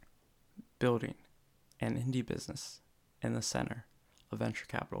building an indie business in the center of venture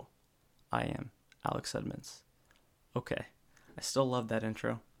capital. I am Alex Edmonds. Okay, I still love that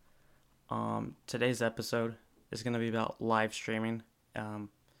intro. Today's episode is going to be about live streaming. I'm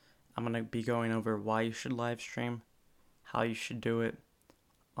going to be going over why you should live stream, how you should do it,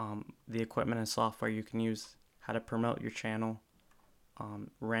 the equipment and software you can use, how to promote your channel,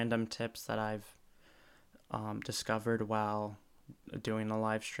 random tips that I've discovered while doing a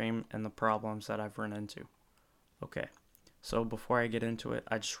live stream, and the problems that I've run into. Okay, so before I get into it,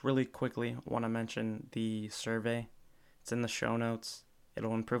 I just really quickly want to mention the survey. It's in the show notes.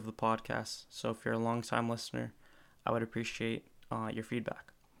 It'll improve the podcast. So if you're a long-time listener, I would appreciate your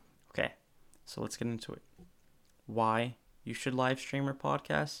feedback. Okay, so let's get into it. Why you should live stream your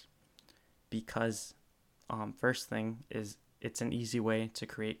podcast? Because first thing is it's an easy way to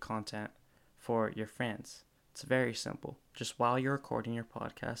create content for your fans. It's very simple. Just while you're recording your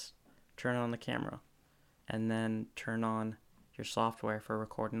podcast, turn on the camera and then turn on your software for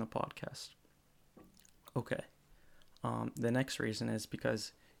recording the podcast. Okay. The next reason is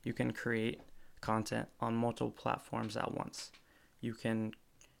because you can create content on multiple platforms at once. You can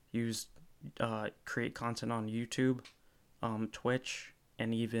create content on YouTube, Twitch,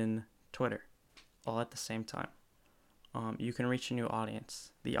 and even Twitter, all at the same time. You can reach a new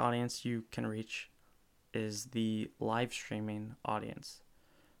audience. The audience you can reach is the live streaming audience,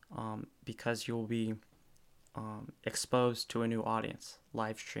 because you'll be exposed to a new audience,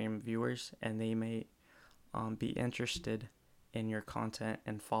 live stream viewers, and they may be interested in your content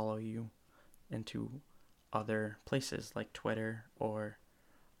and follow you into other places like Twitter or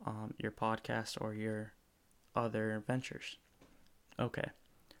your podcast or your other ventures. Okay.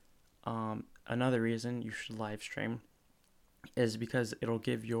 Another reason you should live stream is because it'll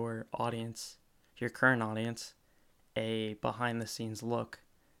give your audience, your current audience, a behind the scenes look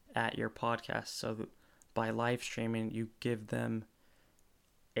at your podcast. So by live streaming, you give them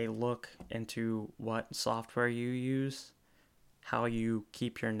a look into what software you use, how you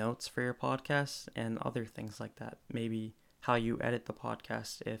keep your notes for your podcast, and other things like that. Maybe how you edit the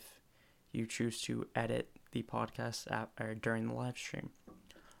podcast if you choose to edit the podcast during the live stream.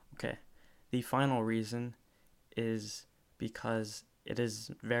 Okay. The final reason is because it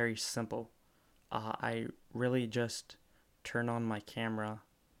is very simple. I really just turn on my camera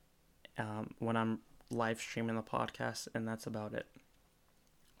when I'm live streaming the podcast, and that's about it.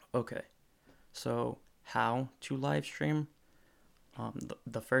 Okay, so how to live stream?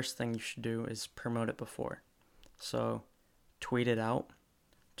 The first thing you should do is promote it before. So tweet it out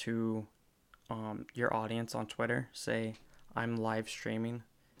to your audience on Twitter. Say, I'm live streaming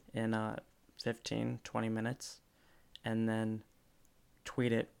in 15-20 minutes, and then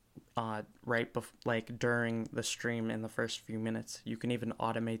tweet it during the stream in the first few minutes. You can even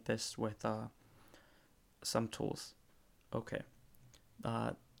automate this with some tools. Okay.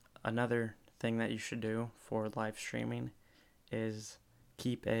 Another thing that you should do for live streaming is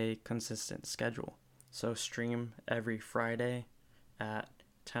keep a consistent schedule. So stream every Friday at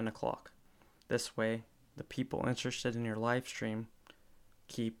 10 o'clock. This way, the people interested in your live stream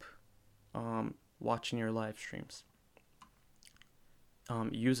keep watching your live streams.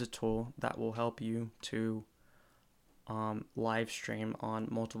 Use a tool that will help you to live stream on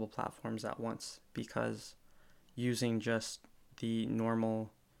multiple platforms at once, because using just the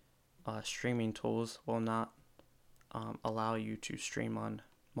normal streaming tools will not allow you to stream on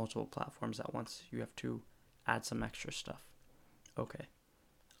multiple platforms at once. You have to add some extra stuff. Okay.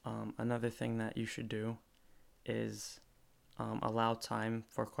 Another thing that you should do is allow time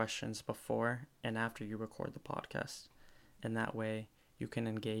for questions before and after you record the podcast. And that way you can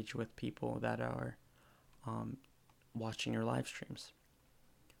engage with people that are watching your live streams.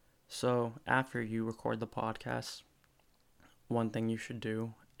 So after you record the podcast, one thing you should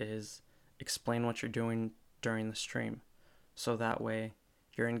do is explain what you're doing during the stream. So that way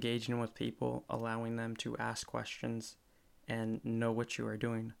you're engaging with people, allowing them to ask questions and know what you are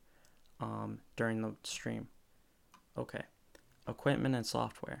doing during the stream. Okay. Equipment and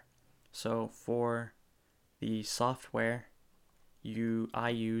software. So for the software, I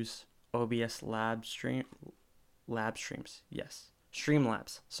use OBS Streamlabs. Yes.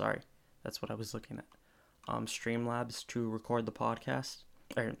 Streamlabs. Sorry. That's what I was looking at. Streamlabs to record the podcast,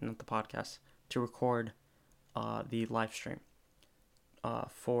 or not the podcast, to record the live stream.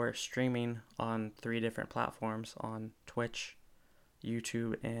 For streaming on 3 different platforms, on Twitch,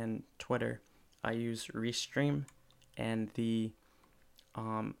 YouTube, and Twitter, I use Restream, and the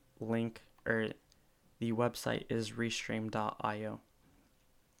link or the website is restream.io.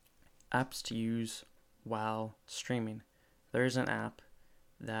 Apps to use while streaming. There is an app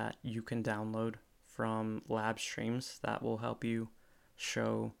that you can download from Lab Streams that will help you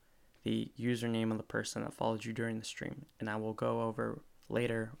show the username of the person that followed you during the stream. And I will go over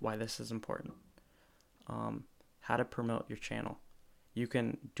later why this is important. How to promote your channel. You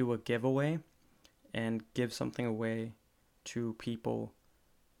can do a giveaway and give something away to people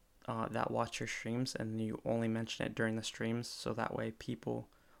that watch your streams, and you only mention it during the streams, so that way people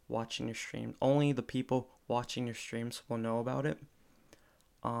watching your stream, only the people watching your streams will know about it.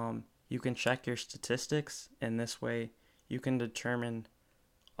 You can check your statistics, and this way you can determine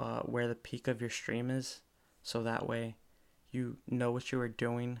where the peak of your stream is, so that way you know what you were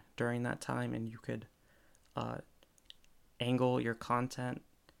doing during that time, and you could angle your content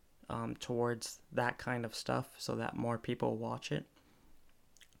towards that kind of stuff so that more people watch it.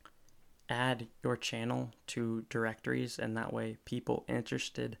 Add your channel to directories, and that way people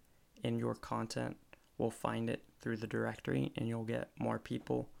interested in your content will find it through the directory, and you'll get more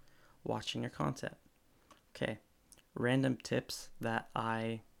people watching your content. Okay, random tips that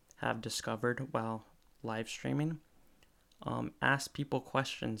I have discovered while live streaming. Ask people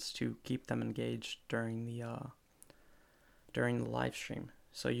questions to keep them engaged during the live stream.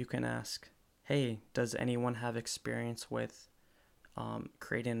 So you can ask, hey, does anyone have experience with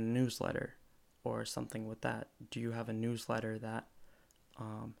creating a newsletter or something with that? Do you have a newsletter that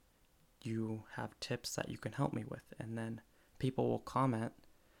you have tips that you can help me with? And then people will comment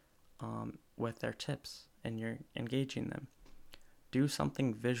with their tips, and you're engaging them. Do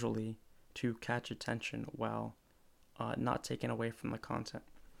something visually to catch attention while not taking away from the content.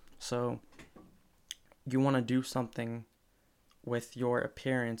 So you want to do something with your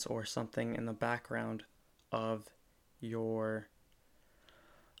appearance or something in the background of your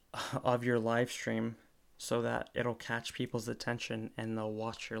live stream, so that it'll catch people's attention and they'll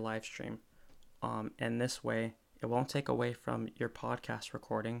watch your live stream. And this way, it won't take away from your podcast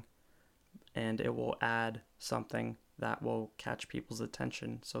recording, and it will add something that will catch people's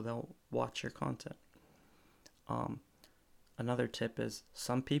attention so they'll watch your content. Another tip is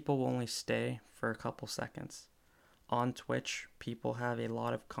some people will only stay for a couple seconds. On Twitch, people have a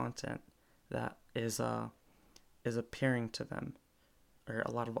lot of content that is appearing to them, or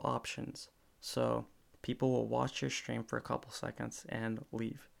a lot of options. So people will watch your stream for a couple seconds and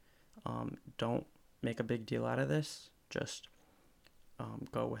leave. Don't make a big deal out of this. Just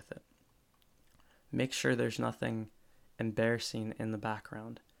go with it. Make sure there's nothing embarrassing in the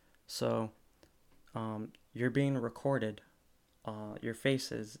background. So you're being recorded, your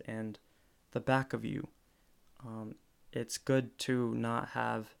faces and the back of you. It's good to not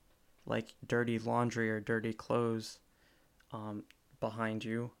have like dirty laundry or dirty clothes behind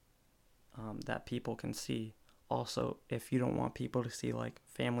you that people can see. Also, if you don't want people to see like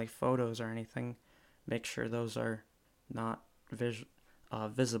family photos or anything, make sure those are not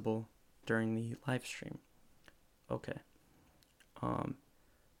visible during the live stream. Okay.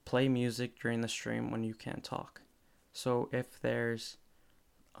 Play music during the stream when you can't talk. So if there's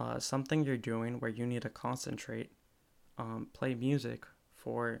something you're doing where you need to concentrate, play music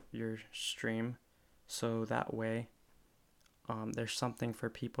for your stream, so that way there's something for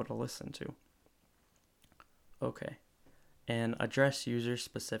people to listen to. Okay. And address users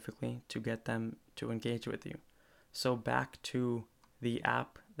specifically to get them to engage with you. So back to the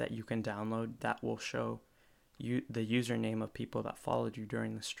app that you can download that will show you the username of people that followed you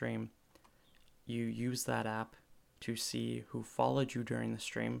during the stream. You use that app to see who followed you during the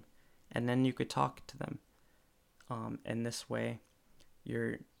stream, and then you could talk to them. And this way,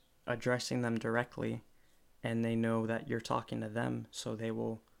 you're addressing them directly, and they know that you're talking to them, so they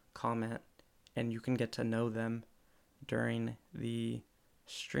will comment, and you can get to know them during the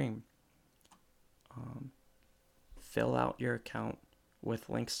stream. Fill out your account with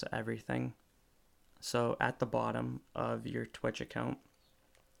links to everything. So at the bottom of your Twitch account,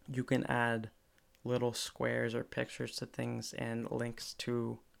 you can add little squares or pictures to things and links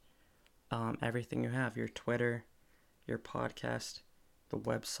to everything you have, your Twitter, your podcast, the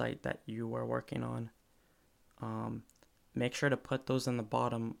website that you are working on. Make sure to put those in the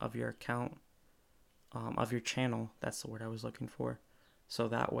bottom of your account, of your channel. That's the word I was looking for. So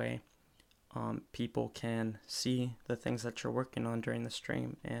that way people can see the things that you're working on during the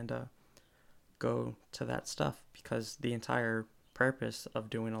stream and go to that stuff, because the entire purpose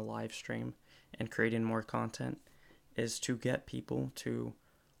of doing a live stream and creating more content is to get people to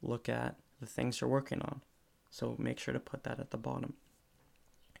look at the things you're working on. So make sure to put that at the bottom.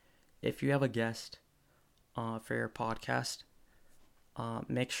 If you have a guest for your podcast,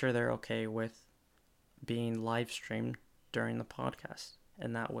 make sure they're okay with being live streamed during the podcast.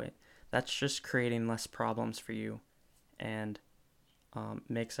 And that way, that's just creating less problems for you, and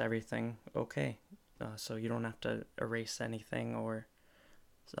makes everything okay. So you don't have to erase anything, or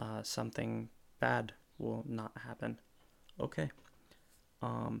something bad will not happen. Okay.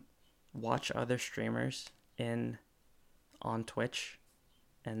 Um, Watch other streamers in on Twitch,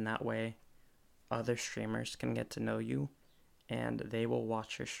 and that way other streamers can get to know you and they will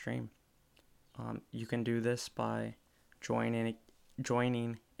watch your stream. You can do this by joining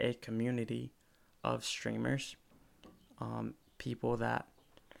joining a community of streamers, people that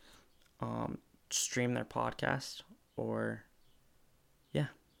stream their podcast, or yeah,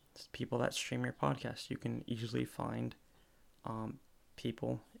 people that stream your podcast. You can easily find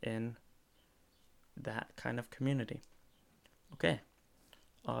people in that kind of community. Okay.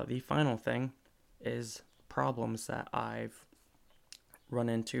 The final thing is problems that I've run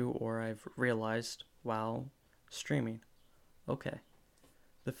into or I've realized while streaming. Okay.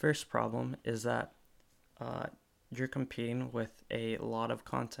 The first problem is that uh, you're competing with a lot of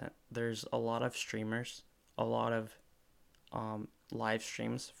content. There's a lot of streamers, a lot of live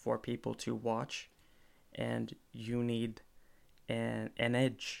streams for people to watch, and you need an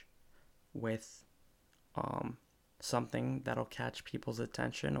edge with something that'll catch people's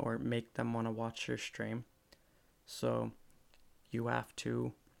attention or make them want to watch your stream. So you have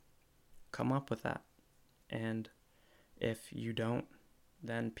to come up with that. And if you don't,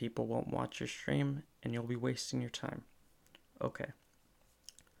 then people won't watch your stream and you'll be wasting your time. Okay.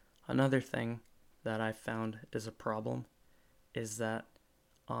 Another thing that I found is a problem is that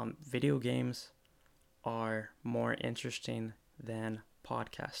video games are more interesting than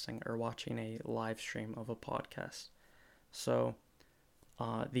podcasting or watching a live stream of a podcast. So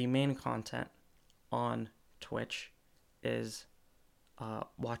the main content on Twitch is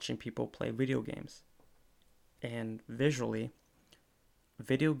watching people play video games. And visually,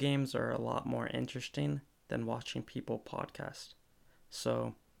 video games are a lot more interesting than watching people podcast.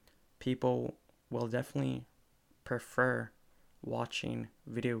 So people will definitely prefer watching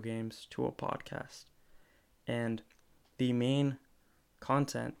video games to a podcast. And the main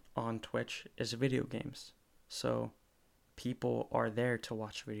content on Twitch is video games. So people are there to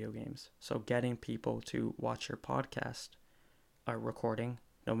watch video games. So getting people to watch your podcast recording,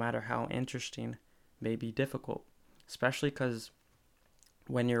 no matter how interesting, may be difficult. Especially because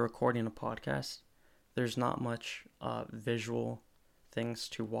when you're recording a podcast, there's not much visual things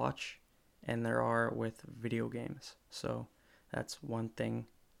to watch, and there are with video games. So that's one thing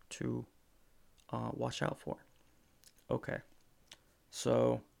to watch out for. Okay.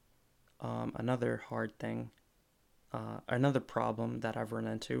 So another hard thing, another problem that I've run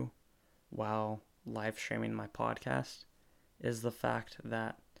into while live streaming my podcast is the fact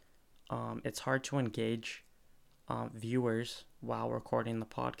that it's hard to engage viewers while recording the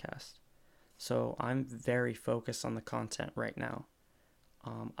podcast. So I'm very focused on the content right now.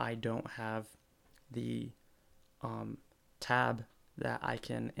 I don't have the tab that I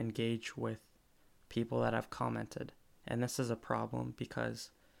can engage with people that have commented. And this is a problem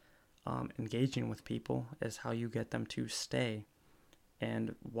because engaging with people is how you get them to stay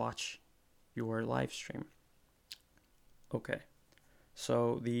and watch your live stream. Okay,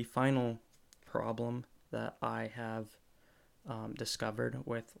 so the final problem that I have discovered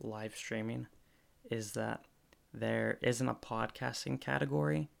with live streaming is that there isn't a podcasting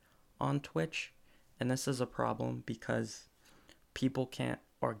category on Twitch. And this is a problem because people can't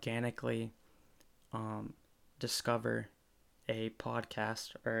organically discover a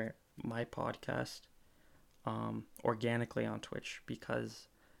podcast or my podcast organically on Twitch because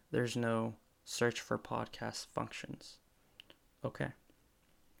there's no search for podcast functions. Okay.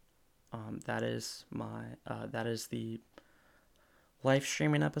 That is the live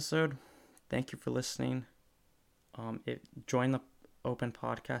streaming episode. Thank you for listening. Join the open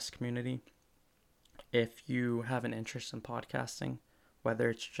podcast community if you have an interest in podcasting, whether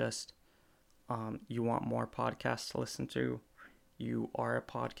it's just you want more podcasts to listen to, you are a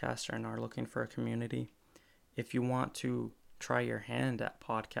podcaster and are looking for a community. If you want to try your hand at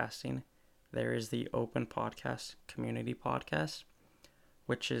podcasting, there is the Open Podcast Community Podcast,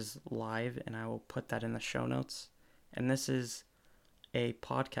 which is live, and I will put that in the show notes. And this is a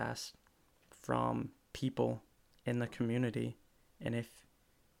podcast from people in the community. And if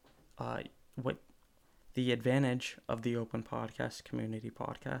what the advantage of the Open Podcast Community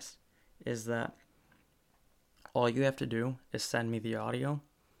Podcast is that all you have to do is send me the audio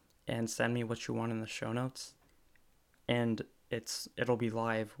and send me what you want in the show notes, and it'll be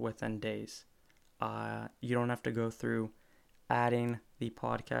live within days. You don't have to go through adding the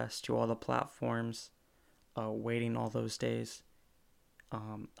podcast to all the platforms, waiting all those days.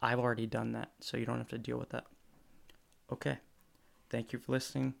 I've already done that, so you don't have to deal with that. Okay. Thank you for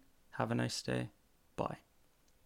listening. Have a nice day. Bye.